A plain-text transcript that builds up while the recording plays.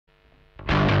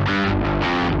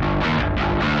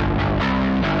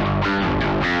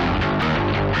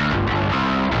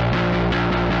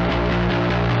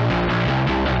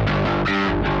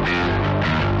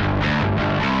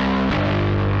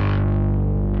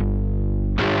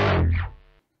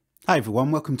Hi everyone,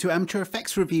 welcome to Amateur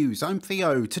Effects Reviews. I'm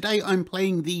Theo. Today I'm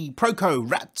playing the Proco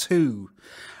Rat 2.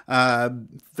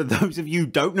 For those of you who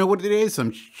don't know what it is,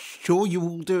 I'm sure you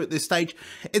will do at this stage.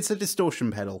 It's a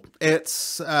distortion pedal.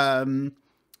 It's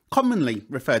commonly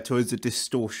referred to as a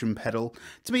distortion pedal.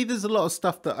 To me, there's a lot of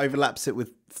stuff that overlaps it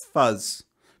with fuzz,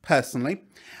 personally.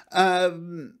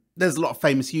 There's a lot of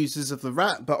famous users of the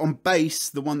Rat, but on bass,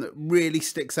 the one that really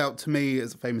sticks out to me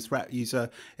as a famous Rat user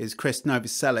is Chris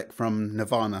Novoselic from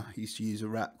Nirvana. He used to use a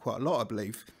Rat quite a lot, I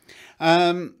believe.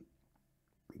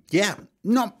 Yeah,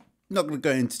 not going to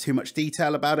go into too much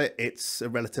detail about it. It's a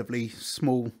relatively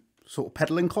small sort of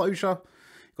pedal enclosure.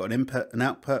 You've got an input, an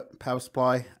output, power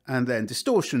supply, and then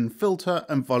distortion, filter,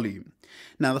 and volume.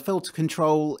 Now, the filter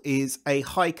control is a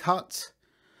high cut.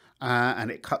 And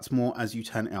it cuts more as you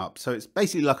turn it up. So it's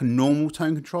basically like a normal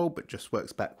tone control, but just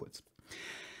works backwards.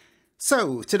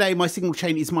 So today my single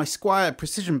chain is my Squier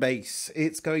Precision Bass.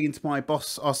 It's going into my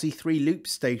Boss RC3 loop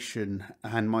station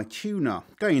and my tuner.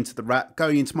 Going into the Rat,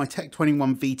 going into my Tech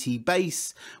 21 VT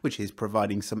bass, which is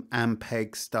providing some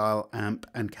Ampeg style amp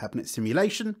and cabinet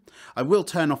simulation. I will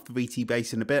turn off the VT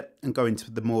bass in a bit and go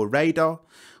into the more radar,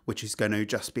 which is going to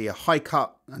just be a high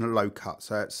cut and a low cut.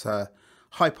 So it's a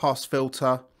high pass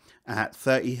filter at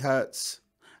 30 Hertz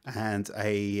and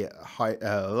a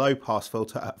low pass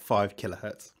filter at 5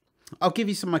 kilohertz. I'll give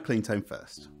you some of my clean tone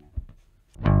first.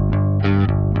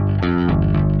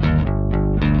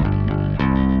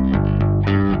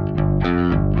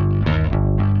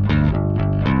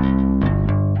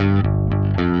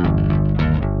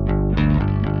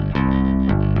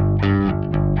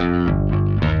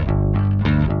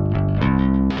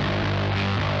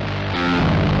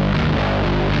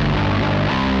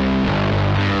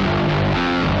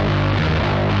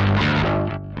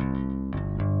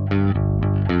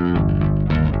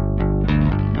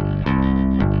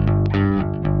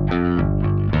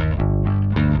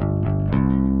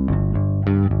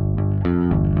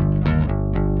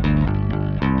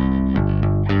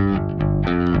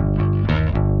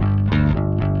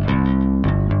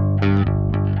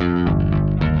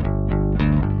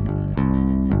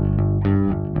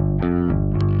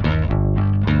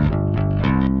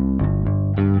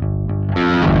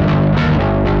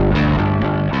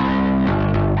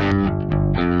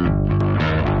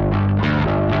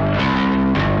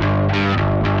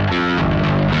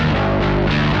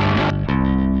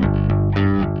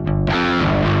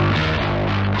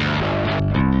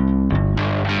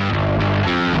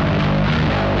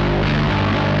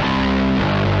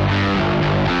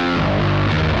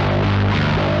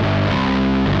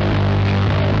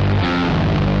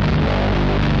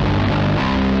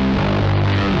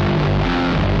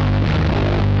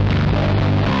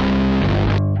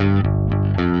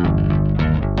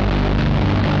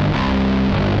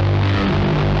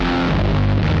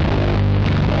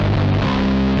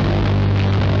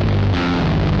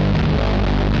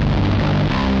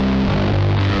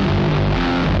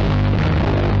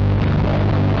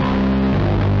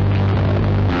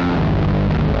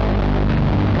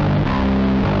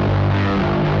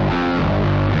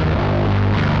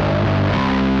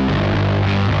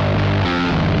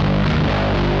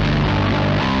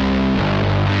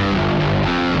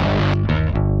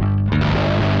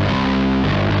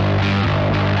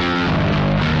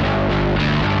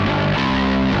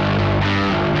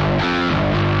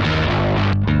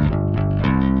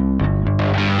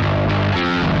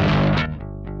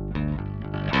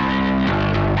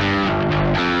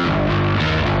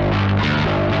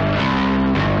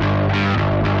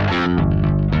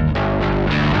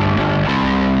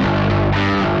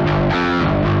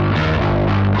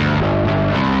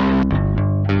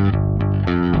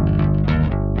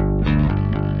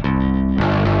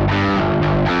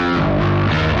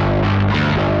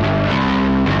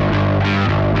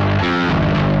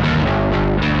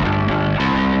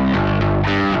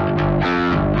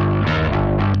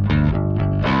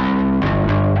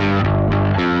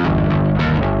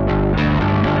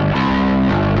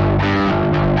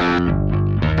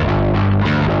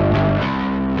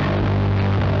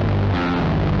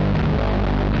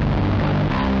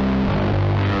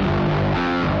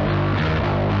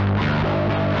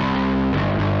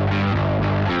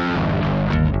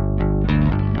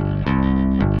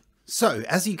 So,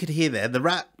 as you could hear there, the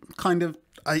Rat kind of,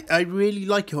 I really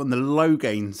like it on the low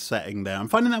gain setting there. I'm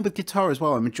finding that with guitar as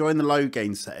well. I'm enjoying the low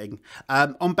gain setting.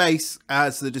 On bass,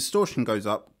 as the distortion goes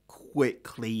up,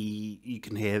 quickly you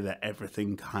can hear that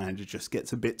everything kind of just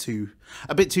gets a bit too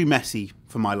messy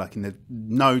for my liking. There's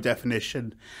no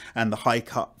definition and the high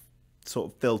cut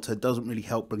sort of filter doesn't really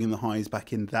help bringing the highs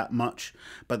back in that much,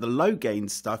 but the low gain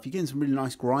stuff, you're getting some really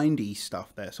nice grindy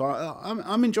stuff there. So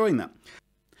I'm enjoying that.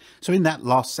 So in that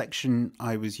last section,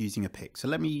 I was using a pick. So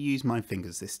let me use my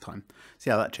fingers this time. See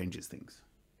how that changes things.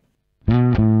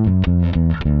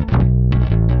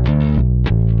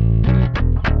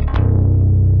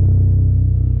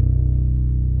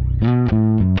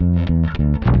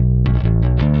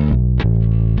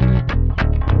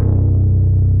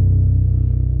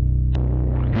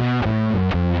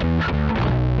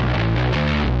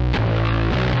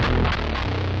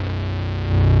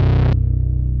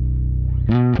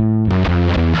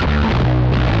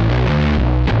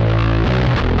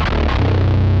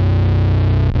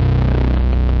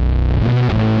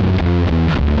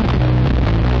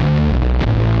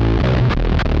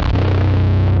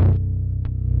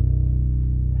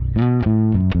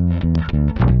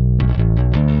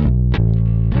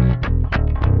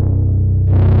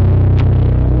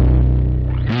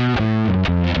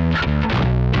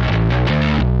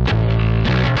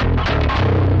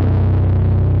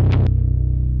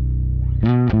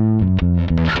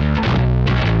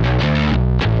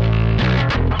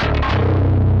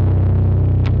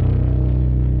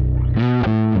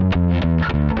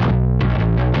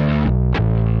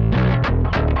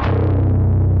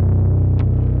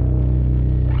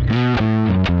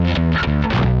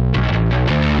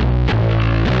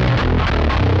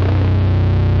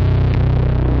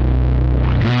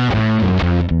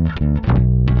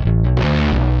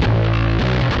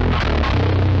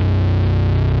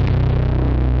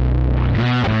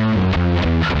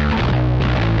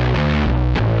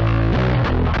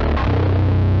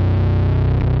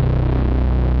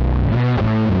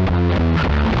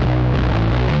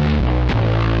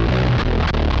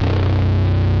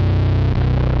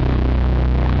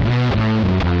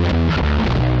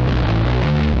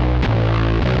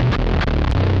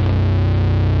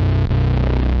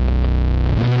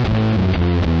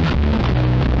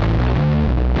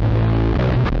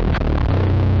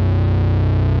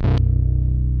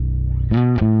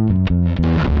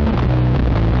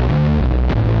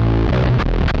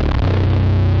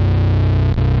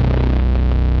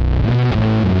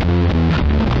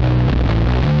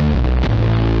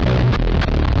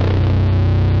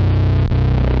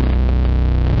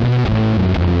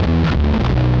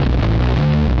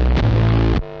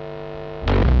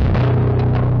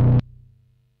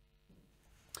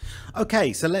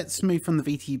 Okay, so let's move from the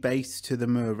VT base to the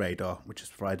mirror radar, which is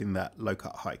providing that low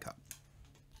cut, high cut.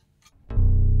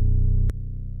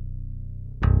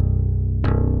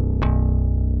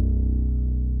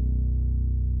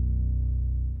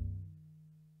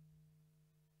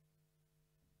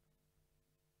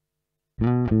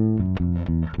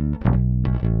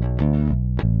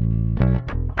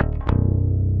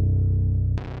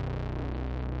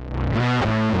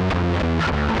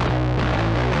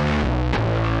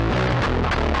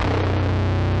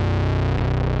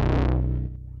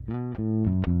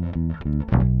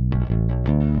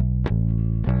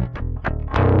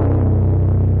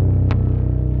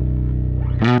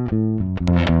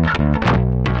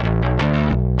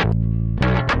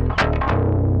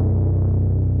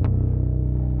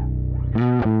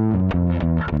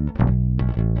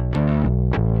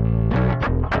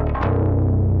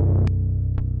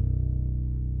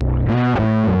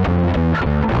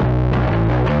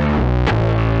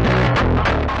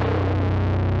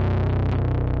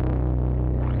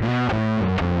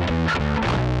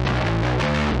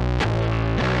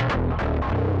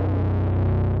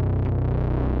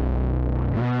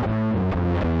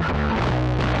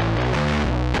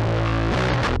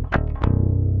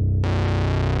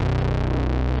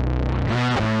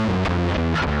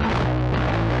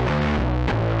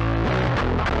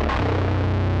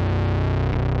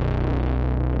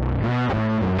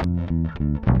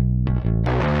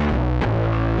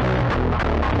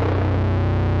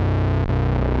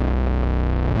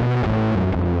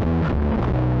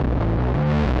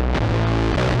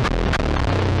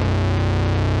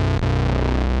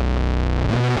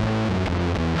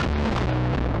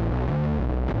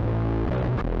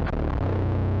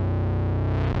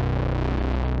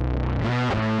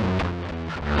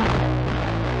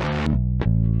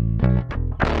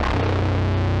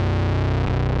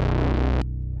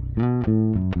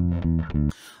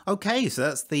 Okay, so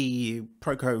that's the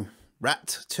Proco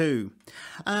Rat 2.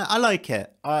 I like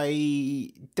it.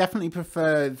 I definitely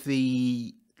prefer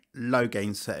the low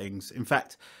gain settings. In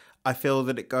fact, I feel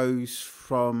that it goes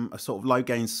from a sort of low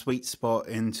gain sweet spot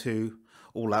into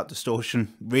all out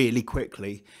distortion really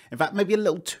quickly. In fact, maybe a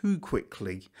little too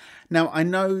quickly. Now, I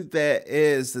know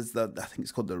there's the, I think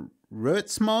it's called the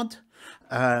Roots mod,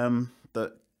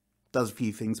 that does a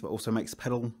few things, but also makes the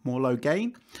pedal more low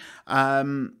gain.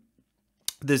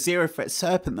 The Zero Fret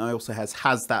Serpent that I also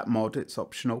has that mod. It's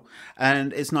optional,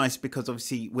 and it's nice because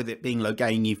obviously with it being low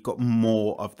gain, you've got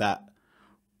more of that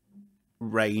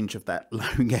range of that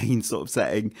low gain sort of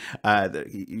setting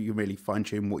that you really fine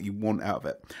tune what you want out of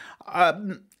it.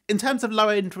 In terms of low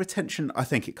end retention, I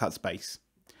think it cuts bass.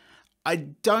 I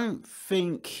don't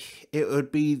think it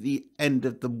would be the end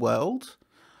of the world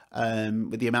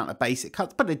with the amount of bass it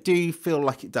cuts, but I do feel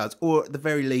like it does, or at the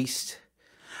very least,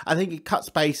 I think it cuts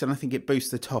bass and I think it boosts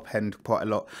the top end quite a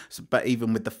lot. So, but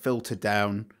even with the filter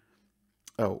down,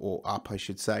 or up, I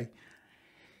should say,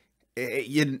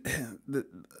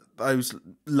 those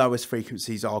lowest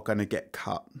frequencies are going to get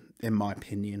cut, in my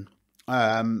opinion.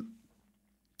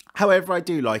 However, I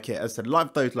do like it. As I said,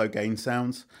 love those low gain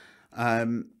sounds.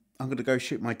 I'm going to go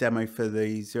shoot my demo for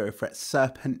the Zero Fret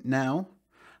Serpent now.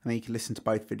 And then you can listen to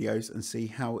both videos and see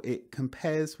how it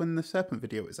compares when the Serpent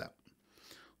video is out.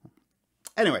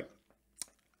 Anyway,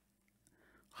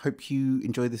 hope you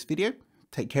enjoy this video.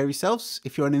 Take care of yourselves.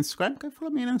 If you're on Instagram, go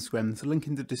follow me on Instagram. There's a link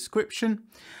in the description.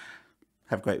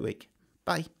 Have a great week.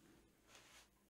 Bye.